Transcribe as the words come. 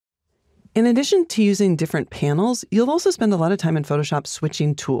In addition to using different panels, you'll also spend a lot of time in Photoshop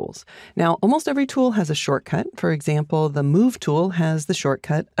switching tools. Now, almost every tool has a shortcut. For example, the Move tool has the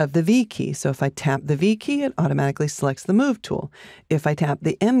shortcut of the V key. So if I tap the V key, it automatically selects the Move tool. If I tap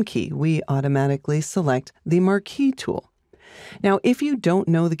the M key, we automatically select the Marquee tool. Now, if you don't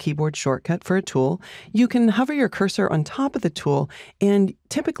know the keyboard shortcut for a tool, you can hover your cursor on top of the tool, and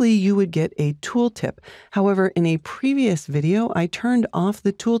typically you would get a tooltip. However, in a previous video, I turned off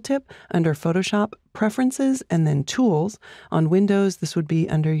the tooltip under Photoshop, Preferences, and then Tools. On Windows, this would be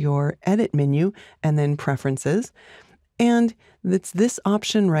under your Edit menu, and then Preferences. And it's this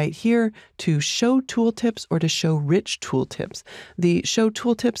option right here to show tooltips or to show rich tooltips. The show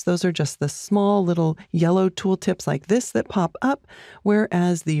tooltips, those are just the small little yellow tooltips like this that pop up,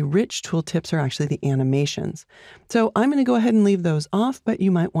 whereas the rich tooltips are actually the animations. So I'm going to go ahead and leave those off, but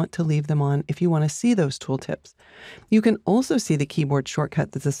you might want to leave them on if you want to see those tooltips. You can also see the keyboard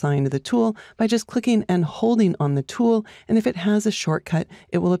shortcut that's assigned to the tool by just clicking and holding on the tool, and if it has a shortcut,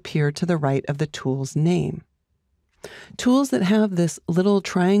 it will appear to the right of the tool's name. Tools that have this little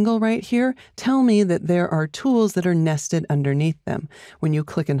triangle right here tell me that there are tools that are nested underneath them. When you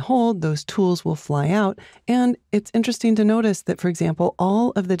click and hold, those tools will fly out, and it's interesting to notice that, for example,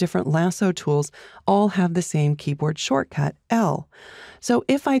 all of the different lasso tools all have the same keyboard shortcut, L. So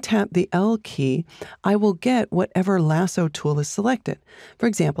if I tap the L key, I will get whatever lasso tool is selected. For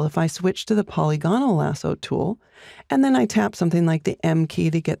example, if I switch to the polygonal lasso tool, and then I tap something like the M key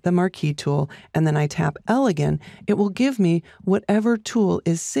to get the Marquee tool, and then I tap L again, it will give me whatever tool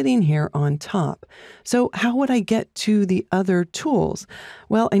is sitting here on top. So how would I get to the other tools?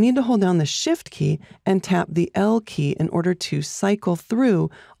 Well, I need to hold down the Shift key and tap the L key in order to cycle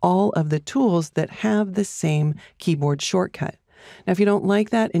through all of the tools that have the same keyboard shortcut. Now, if you don't like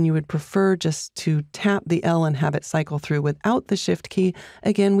that and you would prefer just to tap the L and have it cycle through without the Shift key,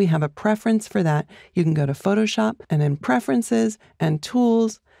 again, we have a preference for that. You can go to Photoshop and then Preferences and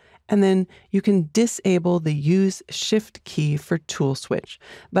Tools, and then you can disable the Use Shift key for tool switch.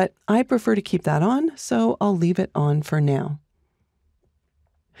 But I prefer to keep that on, so I'll leave it on for now.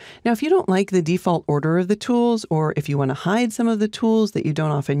 Now, if you don't like the default order of the tools, or if you want to hide some of the tools that you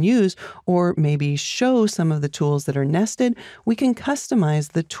don't often use, or maybe show some of the tools that are nested, we can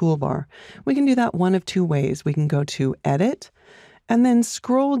customize the toolbar. We can do that one of two ways. We can go to Edit, and then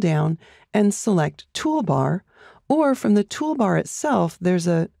scroll down and select Toolbar, or from the toolbar itself, there's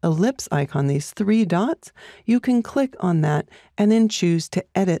an ellipse icon, these three dots. You can click on that and then choose to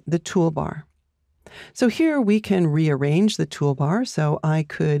edit the toolbar. So here we can rearrange the toolbar. So I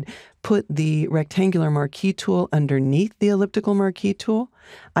could put the rectangular marquee tool underneath the elliptical marquee tool.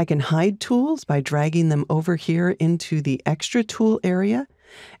 I can hide tools by dragging them over here into the extra tool area.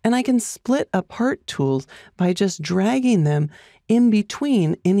 And I can split apart tools by just dragging them in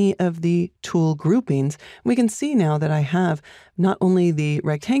between any of the tool groupings. We can see now that I have not only the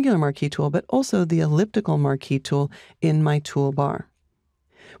rectangular marquee tool, but also the elliptical marquee tool in my toolbar.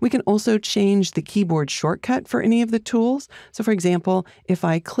 We can also change the keyboard shortcut for any of the tools. So for example, if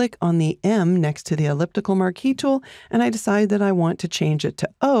I click on the M next to the elliptical marquee tool and I decide that I want to change it to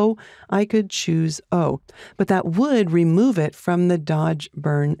O, I could choose O. But that would remove it from the Dodge,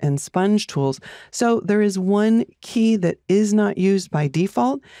 Burn, and Sponge tools. So there is one key that is not used by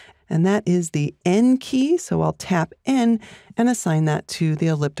default, and that is the N key. So I'll tap N and assign that to the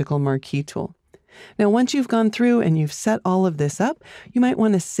elliptical marquee tool. Now, once you've gone through and you've set all of this up, you might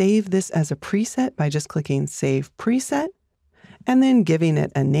want to save this as a preset by just clicking Save Preset, and then giving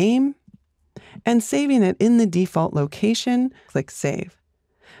it a name, and saving it in the default location, click Save.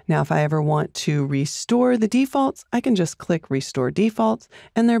 Now, if I ever want to restore the defaults, I can just click Restore Defaults,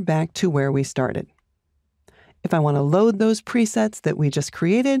 and they're back to where we started. If I want to load those presets that we just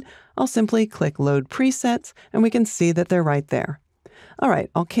created, I'll simply click Load Presets, and we can see that they're right there. All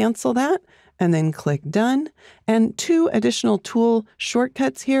right, I'll cancel that, and then click Done. And two additional tool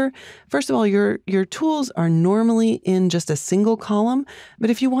shortcuts here. First of all, your tools are normally in just a single column, but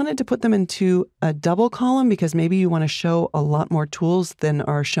if you wanted to put them into a double column because maybe you want to show a lot more tools than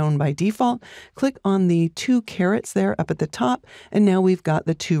are shown by default, click on the two carets there up at the top, and now we've got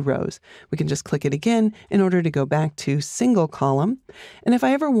the two rows. We can just click it again in order to go back to single column. And if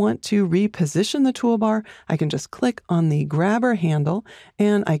I ever want to reposition the toolbar, I can just click on the grabber handle,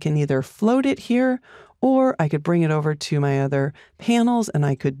 and I can either float it here, or I could bring it over to my other panels and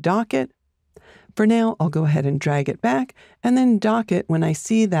I could dock it. For now, I'll go ahead and drag it back and then dock it when I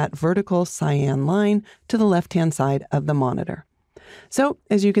see that vertical cyan line to the left-hand side of the monitor. So,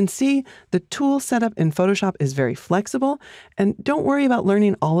 as you can see, the tool setup in Photoshop is very flexible, and don't worry about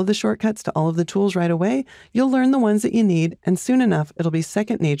learning all of the shortcuts to all of the tools right away. You'll learn the ones that you need, and soon enough, it'll be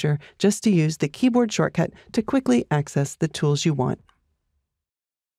second nature just to use the keyboard shortcut to quickly access the tools you want.